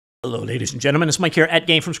Hello, ladies and gentlemen. It's Mike here at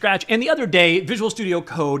Game From Scratch. And the other day, Visual Studio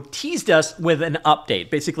Code teased us with an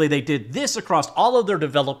update. Basically, they did this across all of their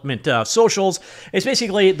development socials. It's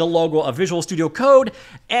basically the logo of Visual Studio Code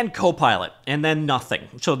and Copilot, and then nothing.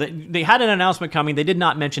 So they had an announcement coming. They did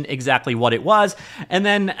not mention exactly what it was. And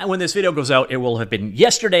then when this video goes out, it will have been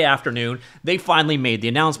yesterday afternoon. They finally made the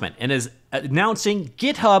announcement and is announcing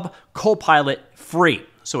GitHub CoPilot free.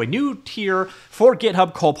 So a new tier for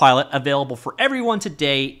GitHub CoPilot available for everyone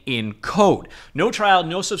today in code. No trial,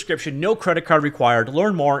 no subscription, no credit card required.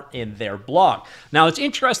 Learn more in their blog. Now, it's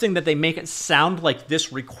interesting that they make it sound like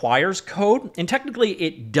this requires code, and technically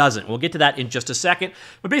it doesn't. We'll get to that in just a second.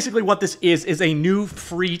 But basically what this is a new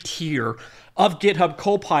free tier of GitHub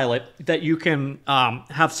Copilot that you can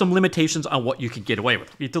have some limitations on what you can get away with.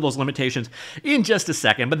 We'll get to those limitations in just a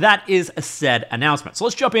second, but that is a said announcement. So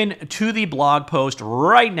let's jump in to the blog post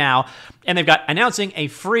right now, and they've got announcing a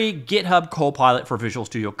free GitHub Copilot for Visual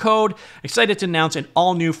Studio Code. Excited to announce an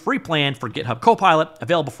all-new free plan for GitHub Copilot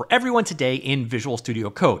available for everyone today in Visual Studio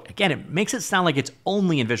Code. Again, it makes it sound like it's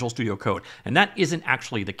only in Visual Studio Code, and that isn't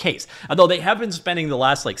actually the case. Although they have been spending the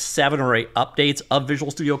last like 7 or 8 updates of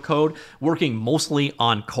Visual Studio Code working mostly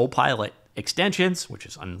on Copilot extensions, which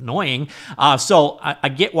is annoying. So I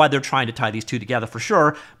get why they're trying to tie these two together for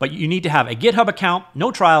sure, but you need to have a GitHub account,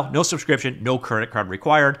 no trial, no subscription, no credit card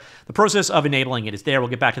required. The process of enabling it is there. We'll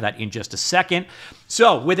get back to that in just a second.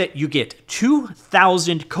 So with it, you get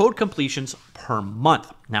 2,000 code completions per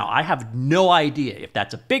month. Now, I have no idea if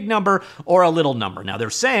that's a big number or a little number. Now, they're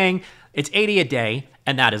saying it's 80 a day,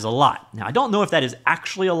 and that is a lot. Now, I don't know if that is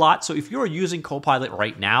actually a lot, so if you're using Copilot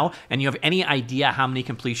right now and you have any idea how many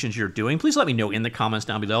completions you're doing, please let me know in the comments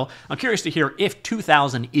down below. I'm curious to hear if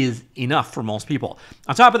 2,000 is enough for most people.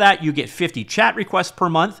 On top of that, you get 50 chat requests per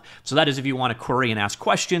month, so that is if you want to query and ask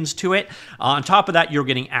questions to it. On top of that, you're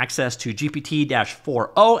getting access to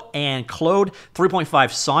GPT-4o and Claude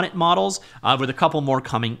 3.5 Sonnet models, with a couple more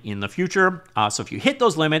coming in the future. So if you hit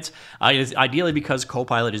those limits, it is ideally because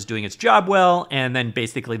Copilot is doing its job well, and then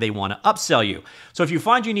basically they want to upsell you. So if you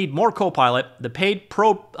find you need more Copilot, the paid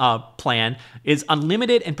Pro plan is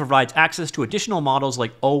unlimited and provides access to additional models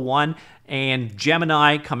like O1 and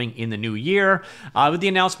Gemini coming in the new year. With the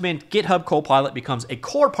announcement, GitHub Copilot becomes a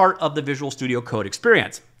core part of the Visual Studio Code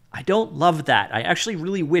experience. I don't love that. I actually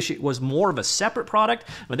really wish it was more of a separate product,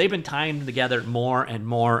 but they've been tying them together more and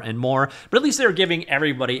more and more. But at least they're giving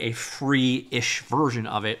everybody a free-ish version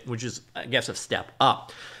of it, which is, I guess, a step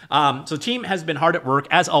up. So the team has been hard at work,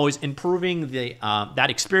 as always, improving that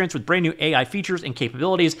experience with brand new AI features and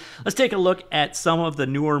capabilities. Let's take a look at some of the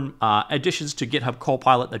newer additions to GitHub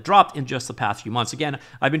Copilot that dropped in just the past few months. Again,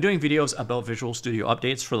 I've been doing videos about Visual Studio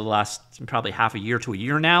updates for the last probably half a year to a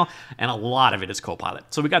year now, and a lot of it is Copilot.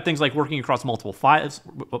 So we got things like working across multiple files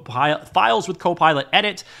with Copilot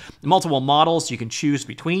Edit, multiple models you can choose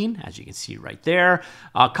between, as you can see right there,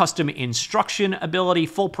 custom instruction ability,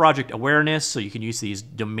 full project awareness, so you can use these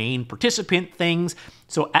domain participant things.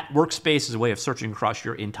 So at workspace is a way of searching across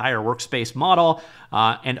your entire workspace model,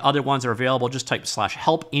 and other ones are available. Just type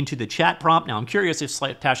 /help into the chat prompt. Now I'm curious if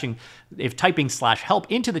typing /help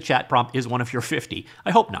into the chat prompt is one of your 50. I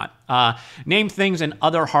hope not. Name things and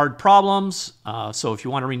other hard problems. So if you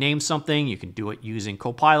want to rename something, you can do it using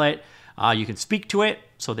Copilot. You can speak to it.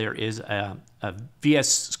 So there is a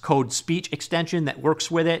VS Code speech extension that works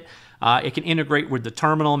with it. It can integrate with the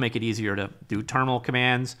terminal, make it easier to do terminal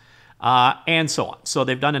commands, and so on. So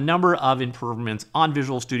they've done a number of improvements on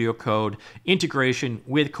Visual Studio Code integration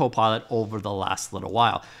with Copilot over the last little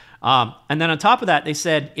while. And then on top of that, they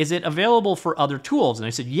said, is it available for other tools? And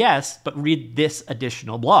I said, yes, but read this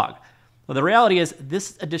additional blog. Well, the reality is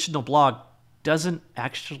this additional blog doesn't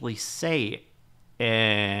actually say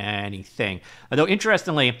anything. Although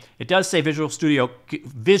interestingly, it does say Visual Studio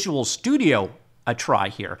a try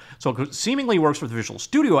here. So it seemingly works with Visual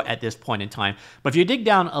Studio at this point in time. But if you dig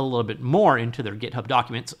down a little bit more into their GitHub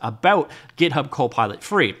documents about GitHub Copilot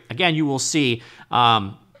free, again, you will see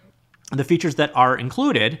the features that are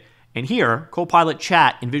included. And here, Copilot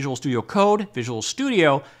Chat in Visual Studio Code, Visual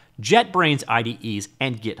Studio, JetBrains IDEs,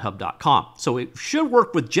 and GitHub.com. So it should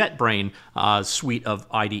work with JetBrains suite of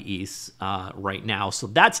IDEs right now. So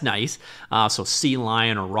that's nice. So Sea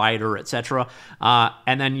Lion or Rider, etc.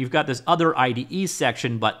 And then you've got this other IDEs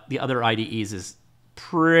section, but the other IDEs is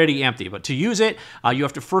pretty empty. But to use it, you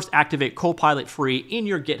have to first activate CoPilot free in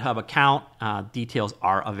your GitHub account. Details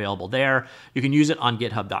are available there. You can use it on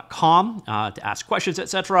github.com to ask questions,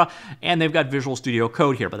 etc. And they've got Visual Studio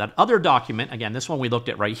Code here. But that other document, again, this one we looked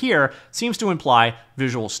at right here, seems to imply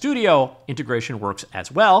Visual Studio integration works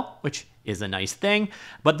as well, which is a nice thing.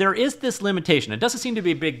 But there is this limitation. It doesn't seem to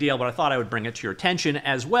be a big deal, but I thought I would bring it to your attention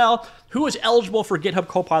as well. Who is eligible for GitHub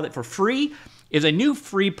CoPilot for free is a new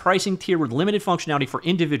free pricing tier with limited functionality for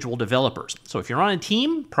individual developers. So if you're on a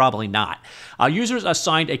team, probably not. Users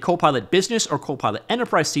assigned a CoPilot Business or CoPilot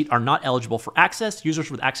Enterprise seat are not eligible for access. Users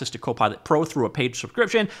with access to CoPilot Pro through a paid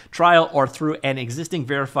subscription, trial, or through an existing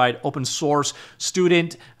verified open source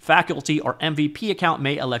student, faculty, or MVP account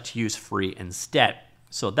may elect to use free instead.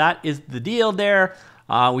 So that is the deal there.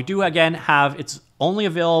 We do, again, have, it's only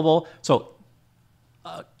available. So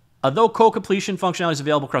although code completion functionality is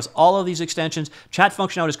available across all of these extensions, chat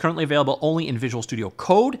functionality is currently available only in Visual Studio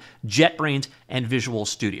Code, JetBrains, and Visual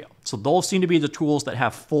Studio. So those seem to be the tools that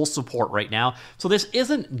have full support right now. So this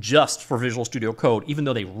isn't just for Visual Studio Code, even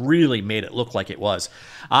though they really made it look like it was.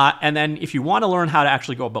 And then if you want to learn how to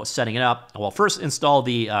actually go about setting it up, well, first install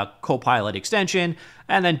the CoPilot extension,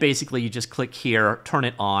 and then basically you just click here, turn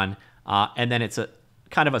it on, and then it's a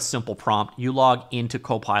kind of a simple prompt. You log into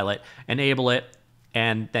CoPilot, enable it,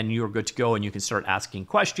 and then you're good to go and you can start asking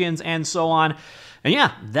questions and so on. And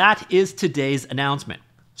yeah, that is today's announcement.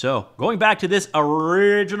 So going back to this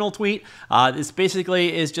original tweet, this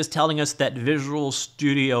basically is just telling us that Visual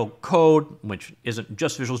Studio Code, which isn't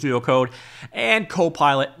just Visual Studio Code, and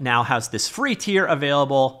CoPilot now has this free tier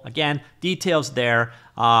available. Again, details there.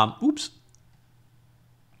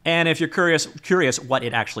 And if you're curious what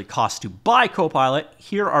it actually costs to buy CoPilot,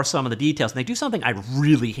 here are some of the details. And they do something I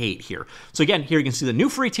really hate here. So again, here you can see the new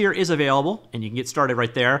free tier is available, and you can get started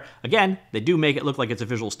right there. Again, they do make it look like it's a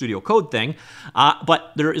Visual Studio Code thing,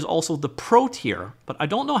 but there is also the Pro tier. But I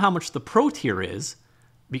don't know how much the Pro tier is,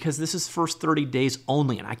 because this is first 30 days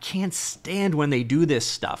only, and I can't stand when they do this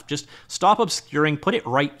stuff. Just stop obscuring, put it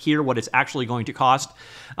right here what it's actually going to cost,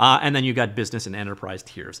 and then you got business and enterprise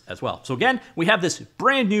tiers as well. So again, we have this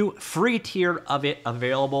brand new free tier of it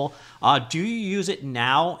available. Do you use it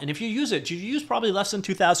now? And if you use it, do you use probably less than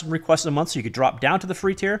 2,000 requests a month so you could drop down to the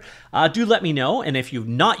free tier? Do let me know, and if you've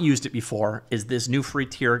not used it before, is this new free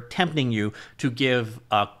tier tempting you to give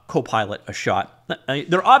CoPilot a shot?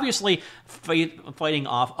 They're obviously fighting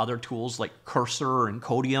off other tools like Cursor and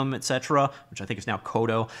Codium, etc., which I think is now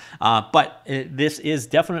Codo. But this is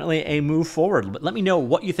definitely a move forward. But let me know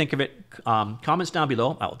what you think of it. Comments down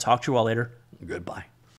below. I will talk to you all later. Goodbye.